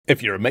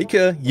If you're a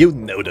maker, you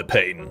know the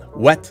pain.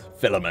 Wet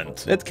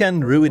filament. It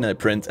can ruin a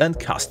print and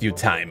cost you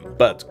time.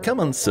 But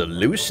common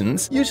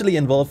solutions usually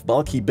involve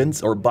bulky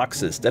bins or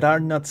boxes that are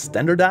not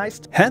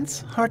standardized,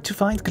 hence hard to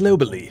find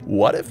globally.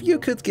 What if you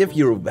could give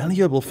your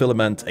valuable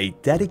filament a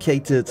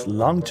dedicated,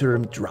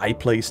 long-term dry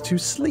place to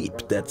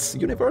sleep that's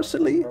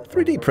universally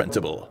 3D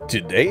printable?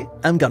 Today,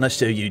 I'm gonna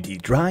show you the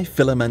Dry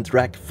Filament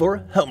Rack for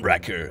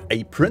HomeRacker,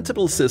 a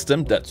printable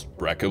system that's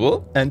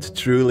rackable and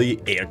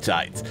truly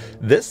airtight.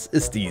 This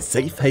is the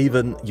safe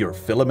haven your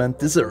filament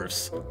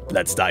deserves.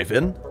 Let's dive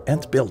in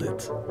and build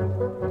it.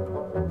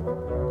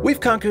 We've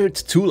conquered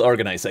tool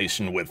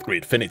organization with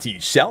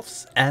Gridfinity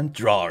shelves and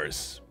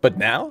drawers. But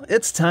now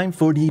it's time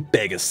for the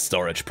biggest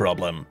storage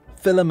problem: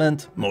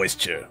 filament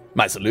moisture.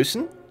 My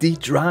solution? The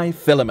Dry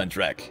Filament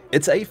Rack.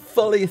 It's a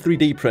fully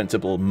 3D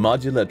printable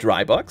modular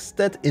dry box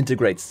that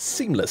integrates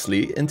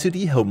seamlessly into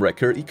the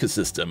HomeRacker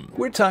ecosystem.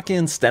 We're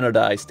talking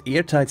standardized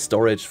airtight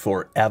storage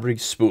for every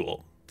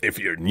spool. If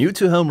you're new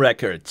to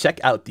HomeRacker, check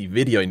out the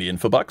video in the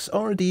info box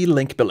or the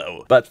link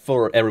below. But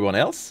for everyone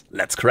else,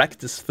 let's crack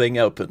this thing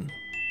open.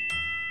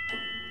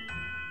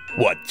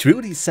 What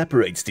truly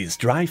separates this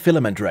Dry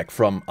Filament Rack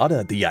from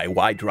other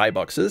DIY dry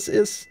boxes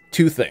is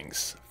two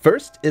things.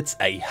 First, it's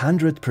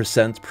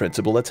 100%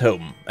 printable at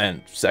home,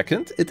 and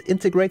second, it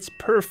integrates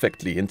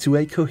perfectly into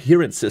a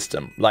coherent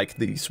system, like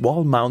this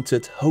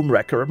wall-mounted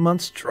HomeRacker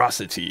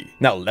monstrosity.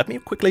 Now let me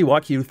quickly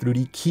walk you through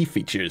the key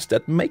features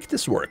that make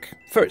this work.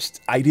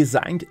 First, I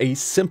designed a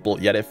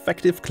simple yet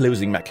effective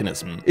closing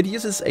mechanism. It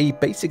uses a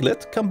basic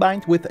lid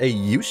combined with a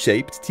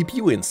U-shaped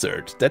TPU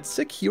insert that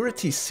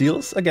security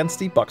seals against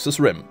the box's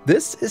rim.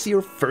 This is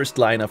your first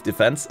line of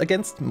defense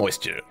against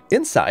moisture.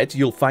 Inside,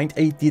 you'll find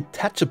a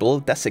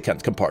detachable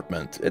desiccant compartment.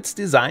 It's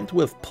designed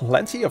with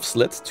plenty of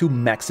slits to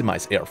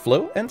maximize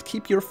airflow and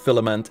keep your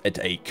filament at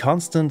a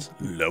constant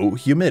low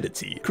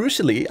humidity.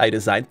 Crucially, I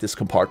designed this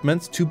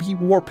compartment to be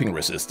warping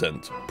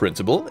resistant,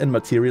 printable in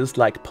materials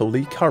like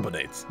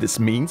polycarbonate. This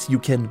means you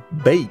can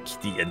bake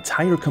the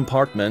entire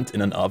compartment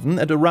in an oven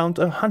at around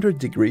 100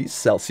 degrees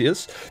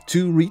Celsius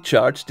to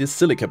recharge the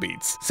silica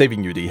beads,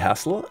 saving you the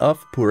hassle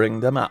of pouring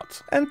them out.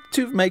 And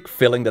to make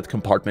filling that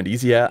compartment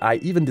easier, I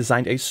even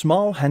designed a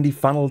small handy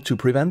funnel to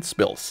prevent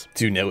spills.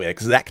 To know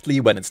exactly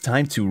when it's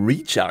time to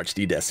recharge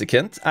the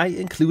desiccant, I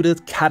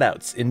included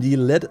cutouts in the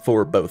lid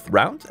for both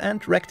round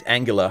and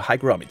rectangular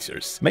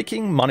hygrometers,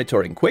 making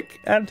monitoring quick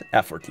and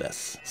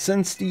effortless.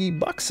 Since the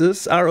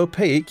boxes are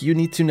opaque, you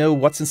need to know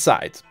what's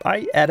inside.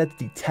 I added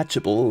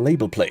detachable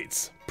label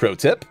plates. Pro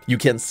tip: you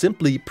can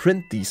simply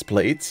print these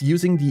plates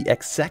using the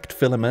exact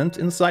filament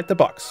inside the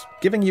box,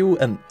 giving you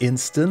an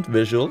instant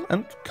visual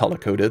and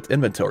color-coded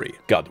inventory.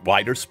 Got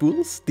wider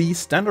spools? The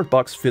standard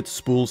box fits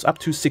spools up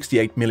to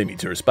 68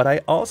 mm, but I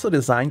also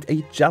designed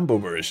a jumbo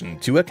version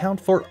to account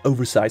for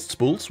oversized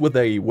spools with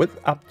a width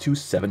up to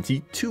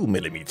 72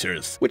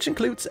 mm, which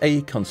includes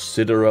a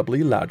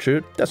considerably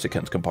larger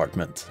desiccant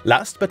compartment.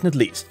 Last but not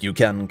least, you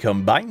can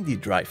combine the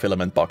dry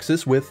filament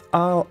boxes with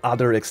all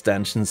other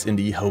extensions in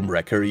the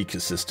HomeRacker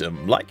ecosystem,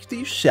 like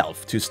the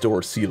shelf to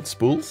store sealed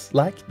spools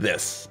like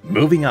this.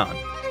 Moving on.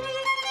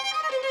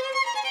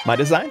 My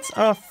designs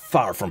are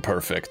far from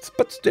perfect,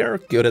 but they're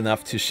good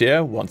enough to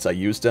share once I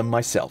use them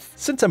myself.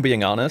 Since I'm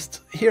being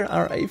honest, here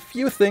are a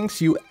few things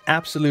you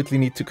absolutely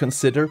need to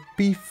consider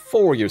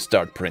before you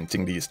start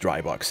printing these dry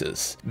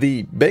boxes.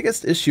 The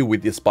biggest issue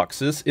with these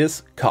boxes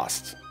is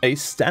cost. A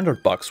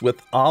standard box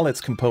with all its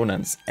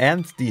components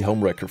and the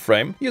HomeRacker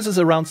frame uses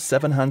around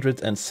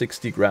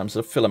 760 grams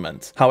of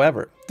filament.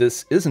 However,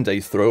 this isn't a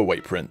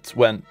throwaway print.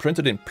 When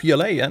printed in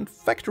PLA and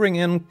factoring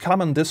in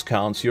common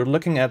discounts, you're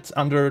looking at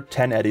under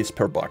 10 eddies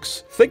per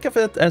box. Think of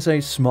it as a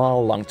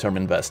small long-term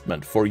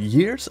investment for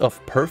years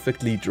of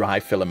perfectly dry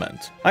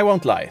filament. I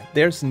won't lie,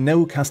 there's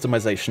no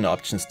customization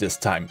options this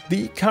time.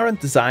 The current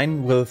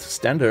design with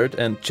standard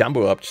and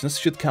jumbo options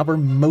should cover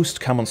most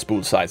common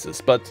spool sizes,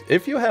 but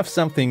if you have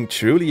something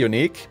truly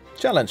unique,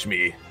 challenge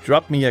me.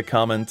 Drop me a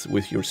comment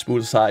with your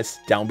spool size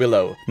down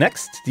below.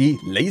 Next, the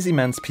Lazy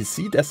Man's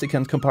PC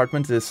desiccant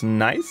compartment is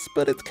nice,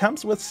 but it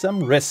comes with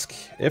some risk.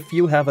 If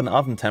you have an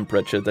oven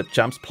temperature that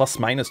jumps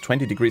 ±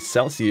 20 degrees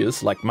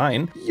Celsius like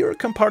mine, your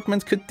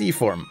compartment could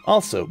deform.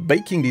 Also,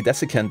 baking the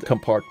desiccant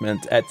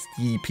compartment at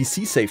the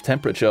PC safe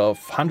temperature of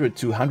 100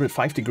 to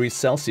 105 degrees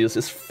Celsius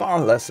is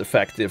far less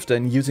effective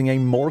than using a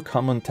more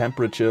common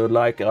temperature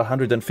like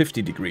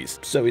 150 degrees,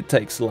 so it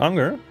takes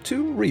longer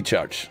to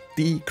recharge.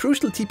 The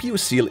crucial TPU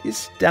seal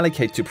is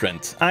delicate to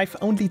print. I've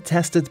only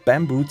tested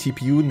bamboo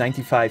TPU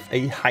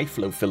 95A high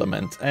flow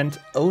filament and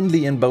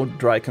only in bone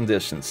dry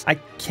conditions. I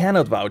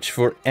cannot vouch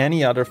for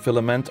any other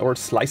filament or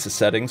slicer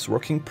settings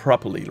working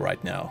properly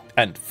right now.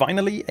 And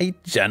finally, a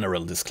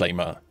general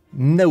disclaimer.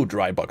 No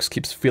dry box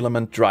keeps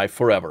filament dry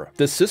forever.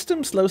 The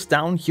system slows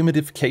down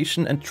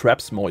humidification and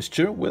traps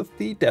moisture with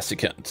the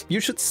desiccant.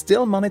 You should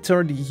still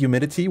monitor the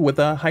humidity with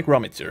a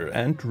hygrometer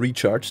and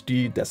recharge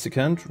the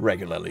desiccant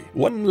regularly.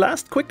 One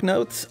last quick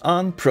note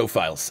on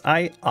profiles.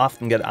 I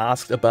often get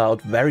asked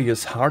about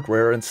various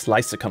hardware and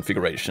slicer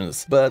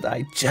configurations, but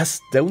I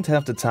just don't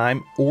have the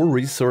time or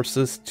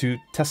resources to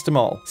test them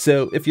all.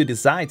 So if you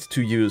decide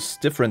to use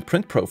different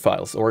print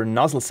profiles or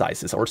nozzle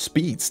sizes or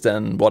speeds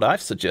than what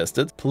I've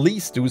suggested,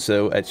 please do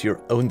so at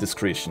your own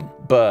discretion.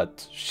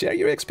 But share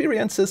your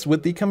experiences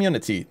with the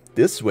community.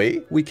 This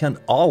way we can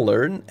all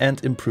learn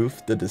and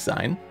improve the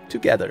design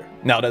together.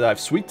 Now that I've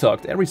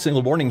sweet-talked every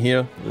single warning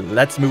here,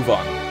 let's move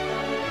on.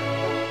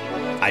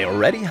 I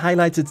already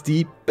highlighted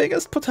the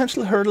biggest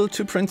potential hurdle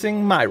to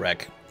printing my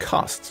rack: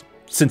 cost.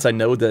 Since I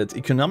know that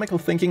economical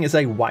thinking is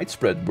a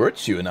widespread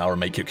virtue in our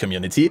maker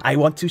community, I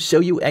want to show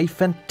you a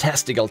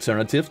fantastic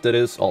alternative that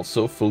is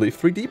also fully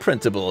 3D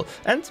printable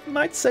and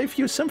might save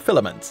you some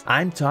filament.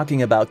 I'm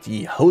talking about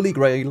the Holy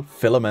Grail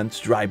Filament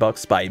Dry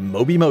Box by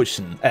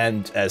Motion.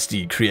 And as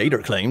the creator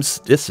claims,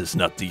 this is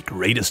not the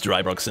greatest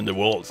dry box in the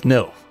world.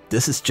 No,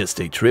 this is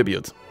just a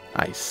tribute.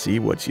 I see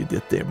what you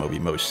did there,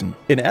 Motion.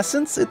 In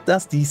essence, it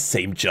does the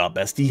same job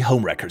as the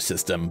HomeRacker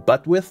system,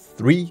 but with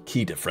 3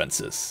 key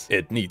differences.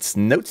 It needs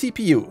no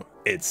TPU,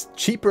 it's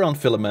cheaper on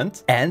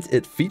filament, and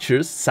it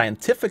features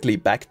scientifically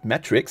backed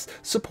metrics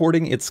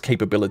supporting its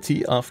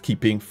capability of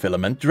keeping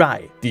filament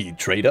dry. The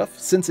trade-off,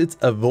 since it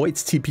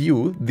avoids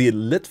TPU, the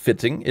lid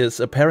fitting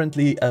is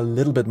apparently a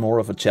little bit more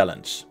of a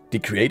challenge. The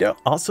creator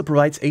also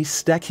provides a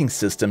stacking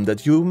system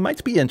that you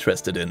might be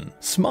interested in.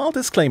 Small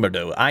disclaimer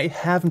though, I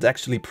haven't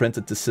actually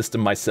printed the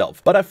system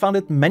myself, but I found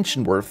it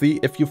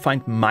mention-worthy if you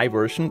find my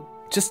version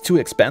just too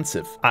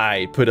expensive.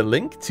 I put a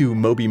link to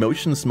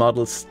Motion's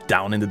models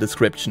down in the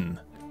description.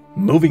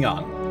 Moving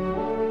on.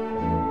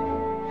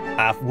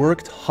 I've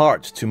worked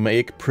hard to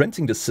make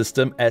printing the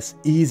system as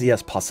easy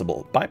as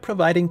possible by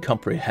providing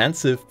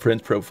comprehensive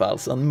print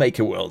profiles on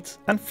Makerworld.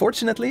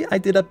 Unfortunately, I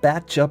did a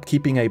bad job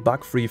keeping a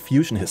bug-free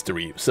fusion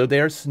history, so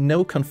there's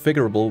no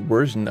configurable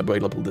version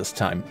available this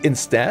time.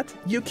 Instead,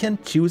 you can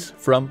choose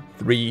from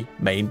 3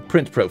 main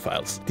print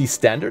profiles. The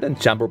standard and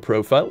jumbo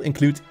profile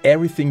include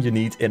everything you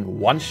need in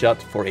one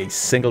shot for a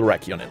single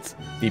rack unit: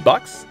 the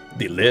box,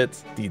 the lid,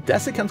 the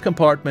desiccant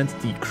compartment,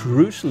 the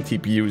crucial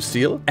TPU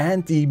seal,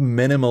 and the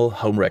minimal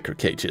HomeRacker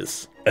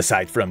cages.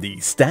 Aside from the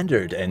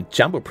standard and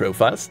jumbo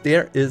profiles,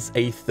 there is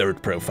a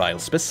third profile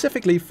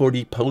specifically for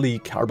the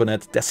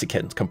polycarbonate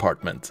desiccant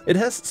compartment. It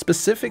has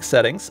specific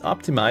settings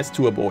optimized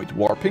to avoid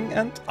warping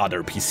and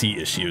other PC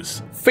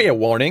issues. Fair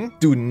warning,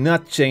 do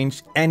not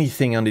change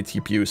anything on the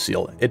TPU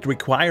seal. It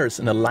requires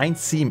an aligned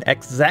seam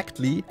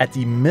exactly at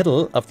the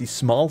middle of the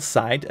small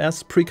side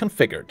as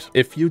pre-configured.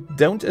 If you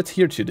don't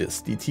adhere to this,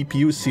 the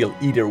TPU seal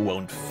either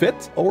won't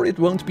fit or it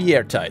won't be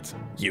airtight.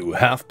 You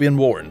have been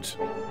warned.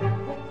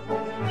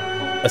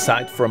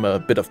 Aside from a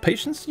bit of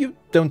patience, you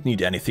don't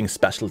need anything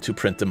special to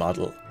print the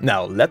model.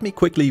 Now let me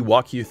quickly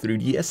walk you through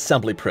the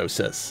assembly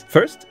process.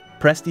 First,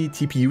 press the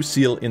TPU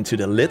seal into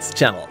the lid's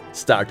channel.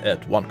 Start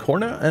at one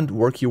corner and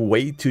work your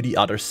way to the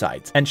other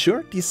side.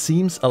 Ensure the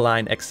seams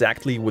align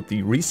exactly with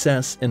the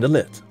recess in the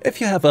lid.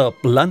 If you have a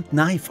blunt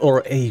knife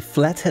or a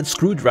flathead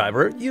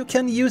screwdriver, you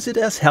can use it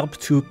as help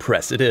to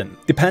press it in.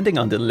 Depending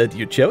on the lid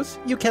you chose,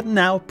 you can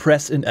now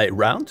press in a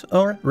round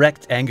or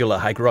rectangular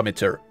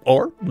hygrometer,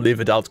 or leave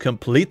it out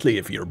completely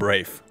if you're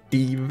brave.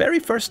 The very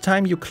first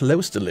time you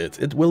close the lid,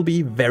 it will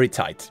be very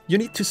tight. You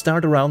need to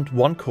start around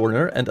one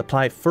corner and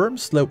apply firm,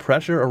 slow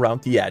pressure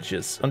around the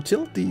edges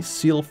until the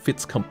seal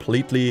fits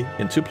completely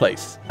into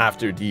place.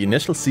 After the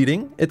initial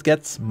seating, it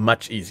gets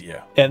much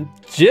easier. And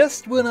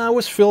just when I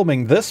was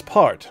filming this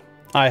part,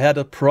 I had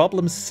a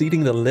problem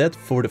seating the lid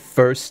for the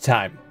first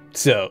time.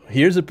 So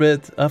here's a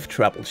bit of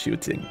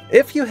troubleshooting.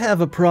 If you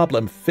have a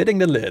problem fitting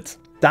the lid,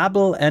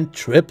 double and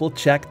triple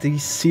check the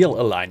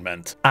seal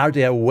alignment. Are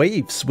there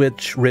waves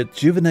which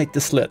rejuvenate the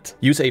slit?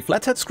 Use a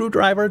flathead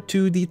screwdriver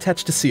to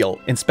detach the seal.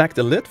 Inspect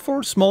the lid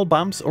for small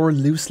bumps or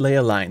loose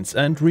layer lines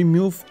and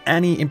remove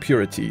any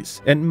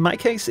impurities. In my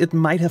case, it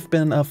might have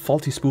been a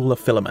faulty spool of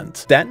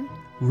filament. Then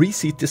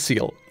reseat the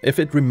seal. If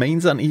it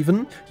remains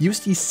uneven, use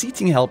the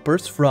seating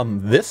helpers from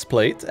this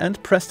plate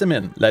and press them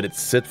in. Let it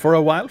sit for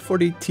a while for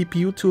the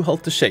TPU to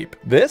hold the shape.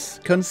 This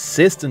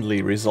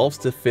consistently resolves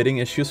the fitting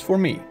issues for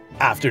me.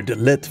 After the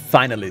lid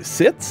finally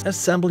sits,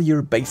 assemble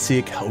your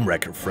basic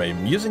HomeRacker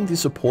frame using the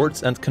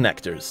supports and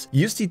connectors.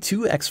 Use the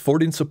 2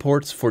 X14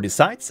 supports for the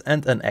sides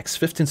and an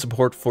X15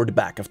 support for the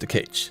back of the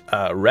cage.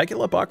 A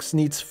regular box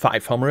needs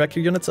 5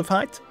 HomeRacker units of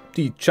height.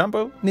 The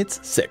jumbo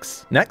needs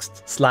 6.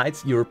 Next, slide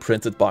your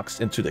printed box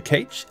into the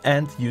cage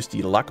and use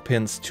the lock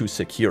pins to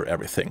secure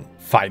everything.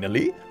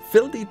 Finally,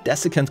 fill the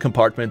desiccant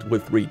compartment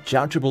with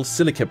rechargeable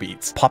silica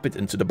beads. Pop it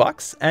into the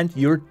box and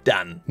you're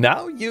done.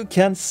 Now you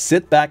can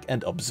sit back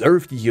and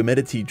observe the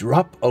humidity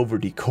drop over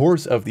the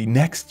course of the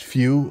next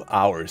few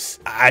hours.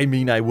 I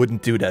mean, I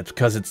wouldn't do that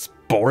because it's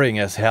boring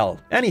as hell.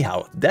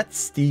 Anyhow,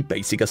 that's the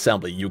basic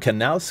assembly. You can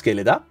now scale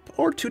it up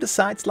or to the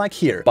sides like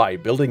here by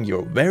building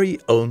your very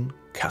own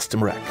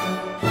custom rack.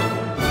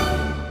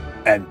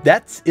 And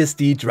that is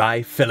the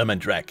Dry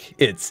Filament Rack.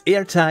 It's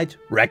airtight,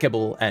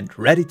 rackable, and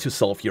ready to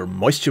solve your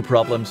moisture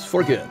problems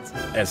for good.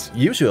 As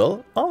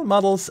usual, all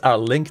models are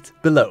linked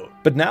below.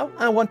 But now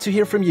I want to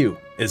hear from you.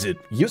 Is it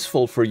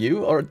useful for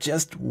you or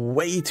just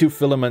way too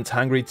filament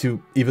hungry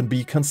to even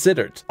be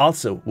considered?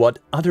 Also, what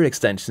other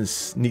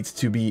extensions need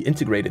to be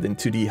integrated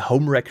into the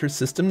HomeRacker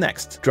system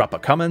next? Drop a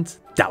comment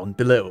down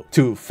below.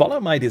 To follow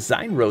my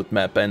design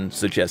roadmap and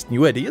suggest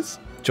new ideas,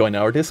 join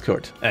our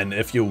Discord. And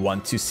if you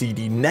want to see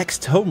the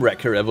next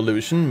HomeRacker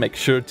evolution, make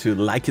sure to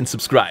like and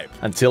subscribe.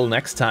 Until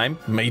next time,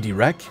 may the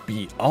rack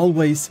be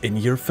always in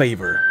your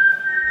favor.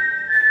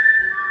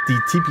 The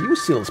TPU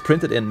seals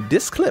printed in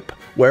this clip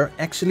were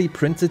actually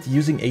printed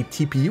using a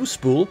TPU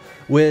spool,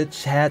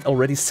 which had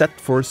already sat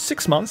for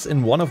 6 months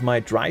in one of my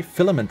Dry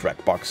Filament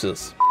Rack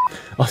boxes.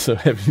 Also,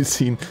 have you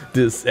seen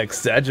this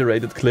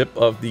exaggerated clip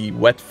of the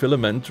wet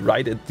filament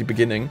right at the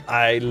beginning?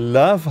 I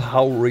love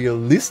how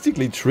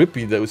realistically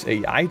trippy those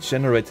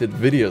AI-generated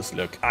videos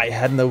look. I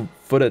had no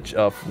footage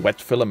of wet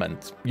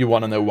filament. You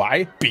wanna know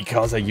why?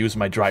 Because I use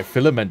my Dry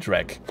Filament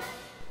Rack.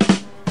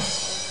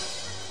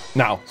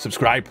 Now,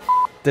 subscribe.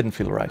 Didn't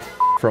feel right.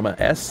 From a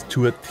S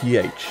to a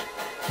TH.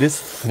 This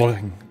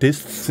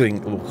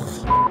thing,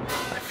 ugh.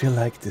 I feel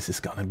like this is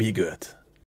gonna be good.